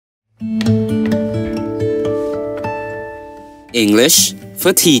English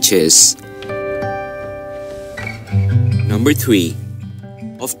for teachers. Number 3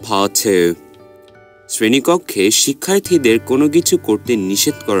 of part 2. শ্রেণীকক্ষে শিক্ষার্থীদের কোনো কিছু করতে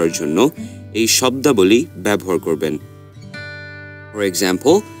নিষেধ করার জন্য এই শব্দাবলী ব্যবহার করবেন। For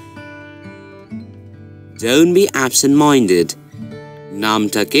example, don't be absent-minded.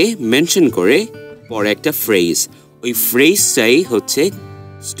 নামটাকে মেনশন করে পরে একটা ফ্রেজ, ওই ফ্রেজটাই হচ্ছে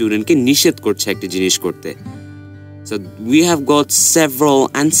স্টুডেন্টকে নিষেধ করছে একটা জিনিস করতে। So we have got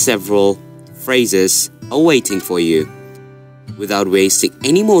several phrases awaiting for you. Without wasting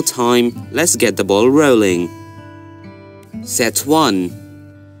any more time, let's get the ball rolling. Set 1.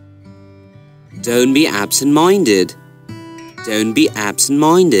 Don't be absent-minded. Don't be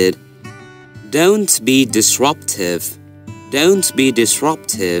absent-minded. Don't be disruptive. Don't be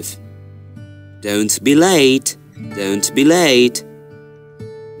disruptive. Don't be late. Don't be late.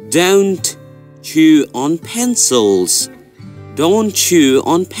 Don't chew on pencils. Don't chew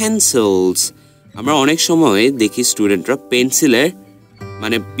on pencils. আমরা অনেক সময় দেখি স্টুডেন্টরা পেন্সিলের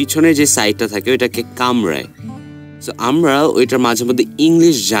মানে পিছনে যে সাইডটা থাকে ওটাকে কামড়ায়। সো আমরা ওইটার মাঝে মধ্যে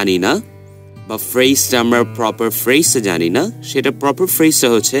ইংলিশ জানি না বা ফ্রেজটা আমরা প্রপার ফ্রেজটা জানি না, সেটা প্রপার ফ্রেজটা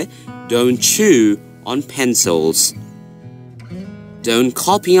হচ্ছে don't chew on pencils. Don't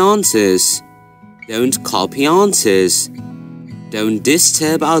copy answers. Don't copy answers. Don't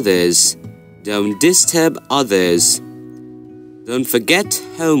disturb others. Don't disturb others. Don't forget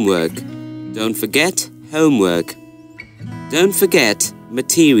homework. Don't forget homework. Don't forget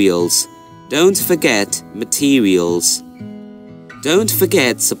materials. Don't forget materials. Don't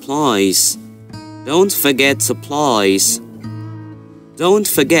forget supplies. Don't forget supplies. Don't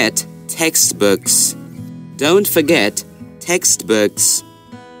forget textbooks. Don't forget textbooks.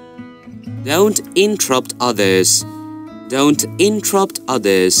 Don't interrupt others. Don't interrupt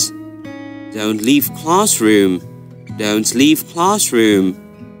others. Don't leave classroom. Don't leave classroom.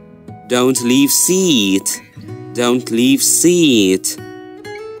 Don't leave seat. Don't leave seat.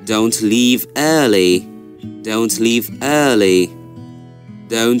 Don't leave early. Don't leave early.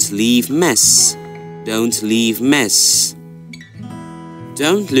 Don't leave mess. Don't leave mess.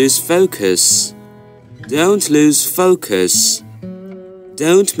 Don't lose focus. Don't lose focus.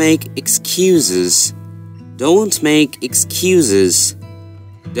 Don't make excuses. Don't make excuses.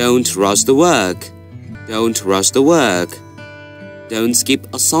 Don't rush the work. Don't rush the work. Don't skip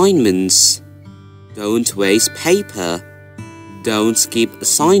assignments. Don't waste paper. Don't skip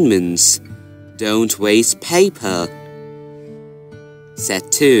assignments. Don't waste paper. Set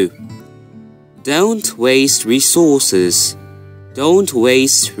 2. Don't waste resources. Don't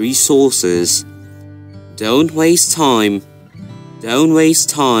waste resources. Don't waste time. Don't waste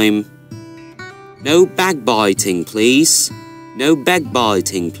time. No backbiting, please. No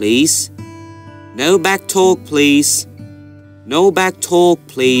backbiting, please. No back talk, please. No back talk,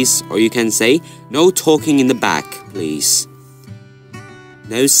 please. Or you can say, no talking in the back, please.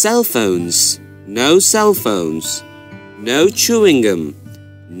 No cell phones. No cell phones. No chewing gum.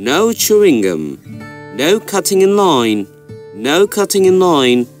 No chewing gum. No cutting in line. No cutting in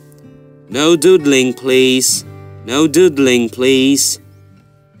line. No doodling, please. No doodling, please.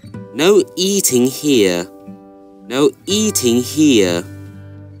 No eating here. No eating here.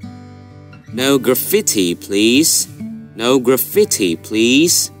 No graffiti, please. No graffiti,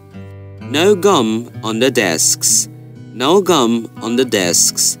 please. No gum on the desks. No gum on the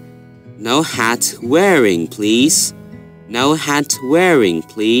desks. No hat wearing, please. No hat wearing,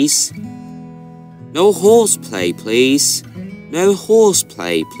 please. No horseplay, please. No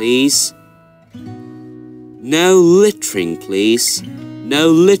horseplay, please. No littering, please. No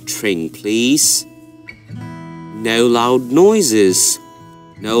littering, please. No loud noises.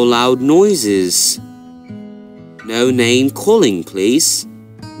 No loud noises. No name calling, please.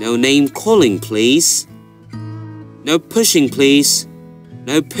 No name calling, please. No pushing, please.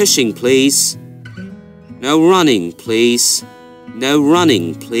 No pushing, please. No running, please. No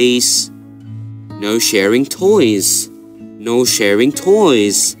running, please. No sharing toys. No sharing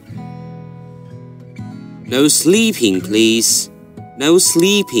toys. No sleeping, please. No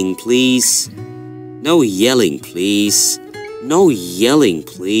sleeping, please. No yelling, please. No yelling,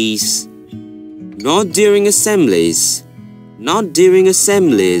 please. Not during assemblies. Not during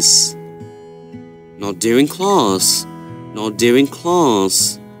assemblies. Not during class. Not during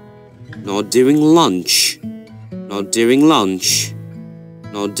class. Not during lunch. Not during lunch.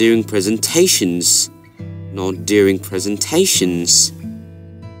 Not during presentations. Not during presentations.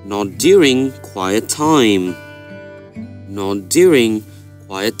 Not during quiet time. Not during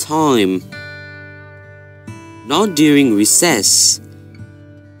quiet time. Not during recess.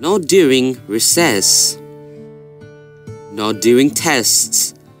 Not during recess. Not during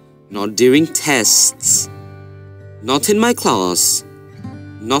tests. Not during tests. Not in my class.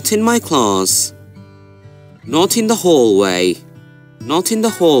 Not in my class. Not in the hallway. Not in the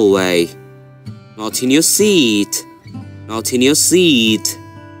hallway. Not in your seat. Not in your seat.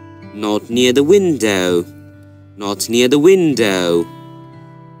 Not near the window. Not near the window.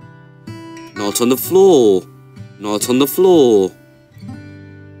 Not on the floor. Not on the floor.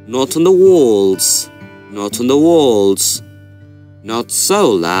 Not on the walls. Not on the walls. Not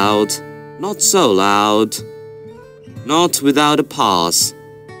so loud. Not so loud. Not without a pass.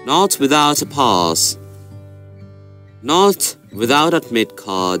 Not without a pass. Not without admit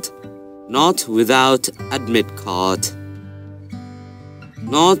card. Not without admit card.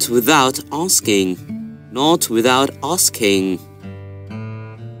 Not without asking. Not without asking.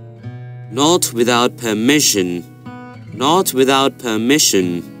 Not without permission. Not without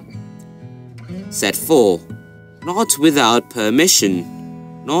permission. Set 4. Not without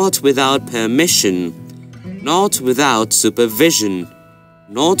permission. Not without permission. Not without supervision.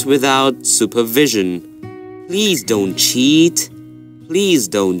 Not without supervision. Please don't cheat. Please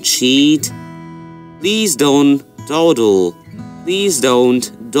don't cheat. Please don't dawdle. Please don't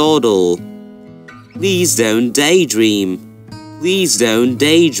dawdle. Please don't daydream. Please don't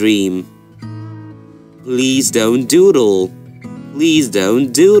daydream. Please don't doodle. Please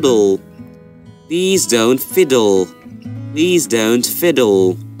don't doodle. Please don't fiddle. Please don't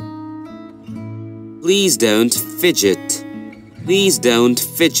fiddle. Please don't fidget. Please don't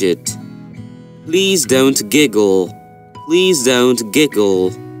fidget. Please don't giggle. Please don't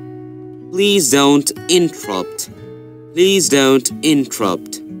giggle. Please don't interrupt. Please don't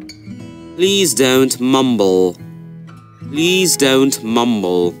interrupt. Please don't mumble. Please don't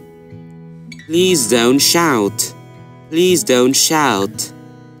mumble. Please don't shout. Please don't shout.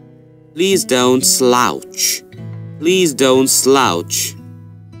 Please don't slouch. Please don't slouch.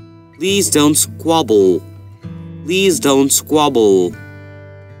 Please don't squabble. Please don't squabble.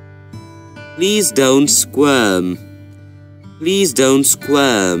 Please don't squirm. Please don't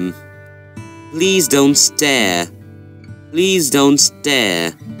squirm. Please don't stare. Please don't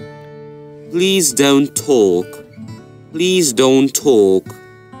stare. Please don't talk. Please don't talk.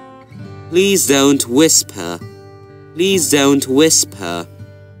 Please don't whisper. Please don't whisper.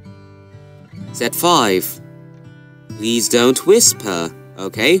 Set 5. Please don't whisper,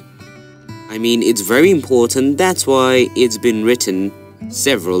 okay? I mean, it's very important, that's why it's been written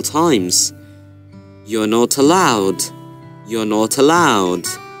several times. You're not allowed. You're not allowed.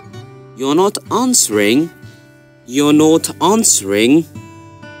 You're not answering. You're not answering.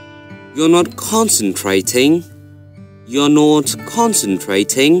 You're not concentrating. You're not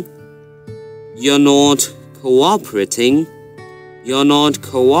concentrating. You're not cooperating. You're not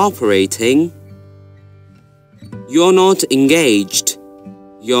cooperating. You're not engaged.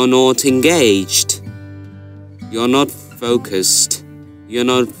 You're not engaged. You're not focused. You're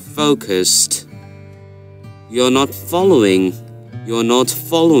not focused. You're not following. You're not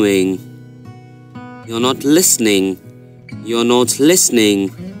following. You're not listening. You're not listening.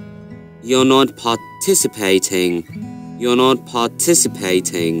 You're not participating. You're not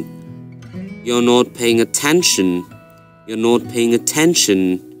participating. You're not paying attention. You're not paying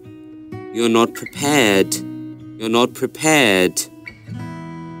attention. You're not prepared. You're not prepared.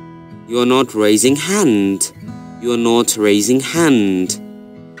 You're not raising hand. You're not raising hand.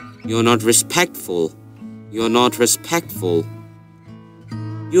 You're not respectful. You're not respectful.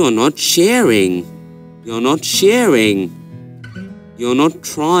 You're not sharing. You're not sharing. You're not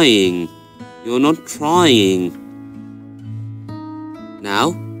trying. You're not trying.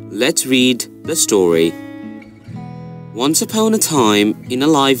 Now, let's read the story. Once upon a time, in a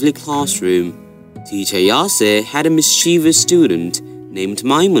lively classroom, Teacher Yeasir had a mischievous student named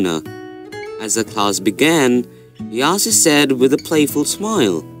Maimuna. As the class began, Yeasir said with a playful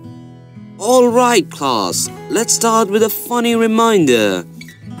smile, "All right, class, let's start with a funny reminder.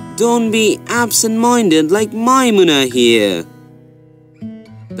 Don't be absent-minded like Maimuna here."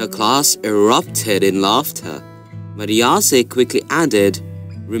 The class erupted in laughter, but Yeasir quickly added,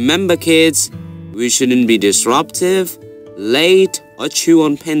 "Remember, kids, we shouldn't be disruptive, late, or chew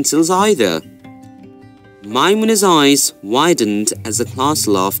on pencils either." Maimuna's eyes widened as the class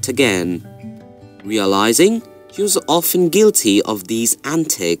laughed again, realizing she was often guilty of these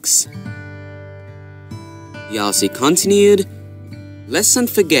antics. Yeasir continued, "Let's not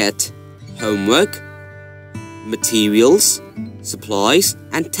forget homework, materials, supplies,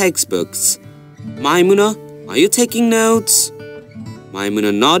 and textbooks. Maimuna, are you taking notes?"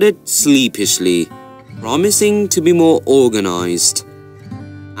 Maimuna nodded sleepishly, promising to be more organized.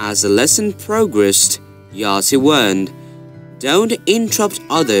 As the lesson progressed, Yeasir warned, Don't interrupt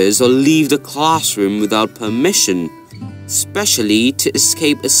others or leave the classroom without permission, especially to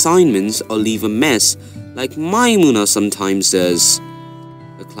escape assignments or leave a mess like Maimuna sometimes does.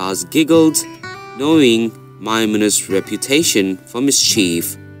 The class giggled, knowing Maimuna's reputation for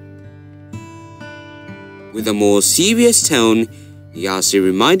mischief. With a more serious tone, Yeasir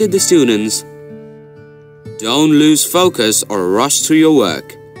reminded the students, "Don't lose focus or rush through your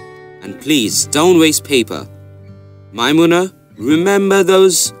work. And please don't waste paper. Maimuna, remember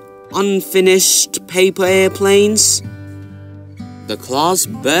those unfinished paper airplanes?" The class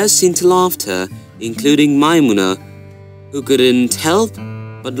burst into laughter, including Maimuna, who couldn't help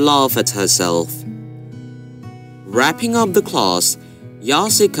but laugh at herself. Wrapping up the class,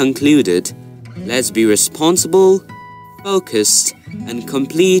 Yeasir concluded, "Let's be responsible, focused, and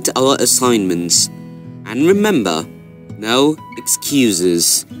complete our assignments. And remember, no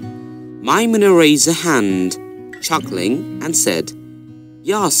excuses." Maimuna raised a hand, chuckling, and said,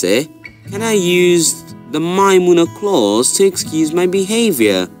 "Yeasir, can I use the Maimuna clause to excuse my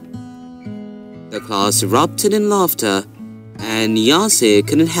behavior?" The class erupted in laughter, and Yeasir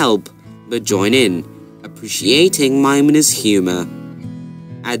couldn't help but join in, appreciating Maimuna's humor.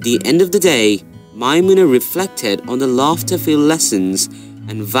 At the end of the day, Maimuna reflected on the laughter-filled lessons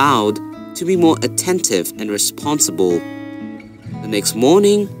and vowed to be more attentive and responsible. The next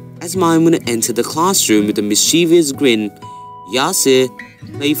morning, as Maimuna entered the classroom with a mischievous grin, Yeasir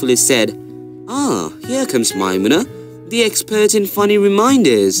playfully said, "Ah, here comes Maimuna, the expert in funny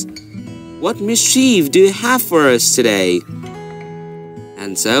reminders. What mischief do you have for us today?"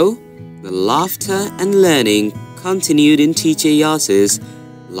 And so, the laughter and learning continued in Teacher Yeasir's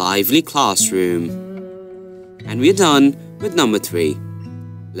lively classroom. And we're done with number 3.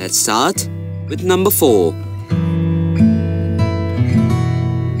 Let's start with number 4.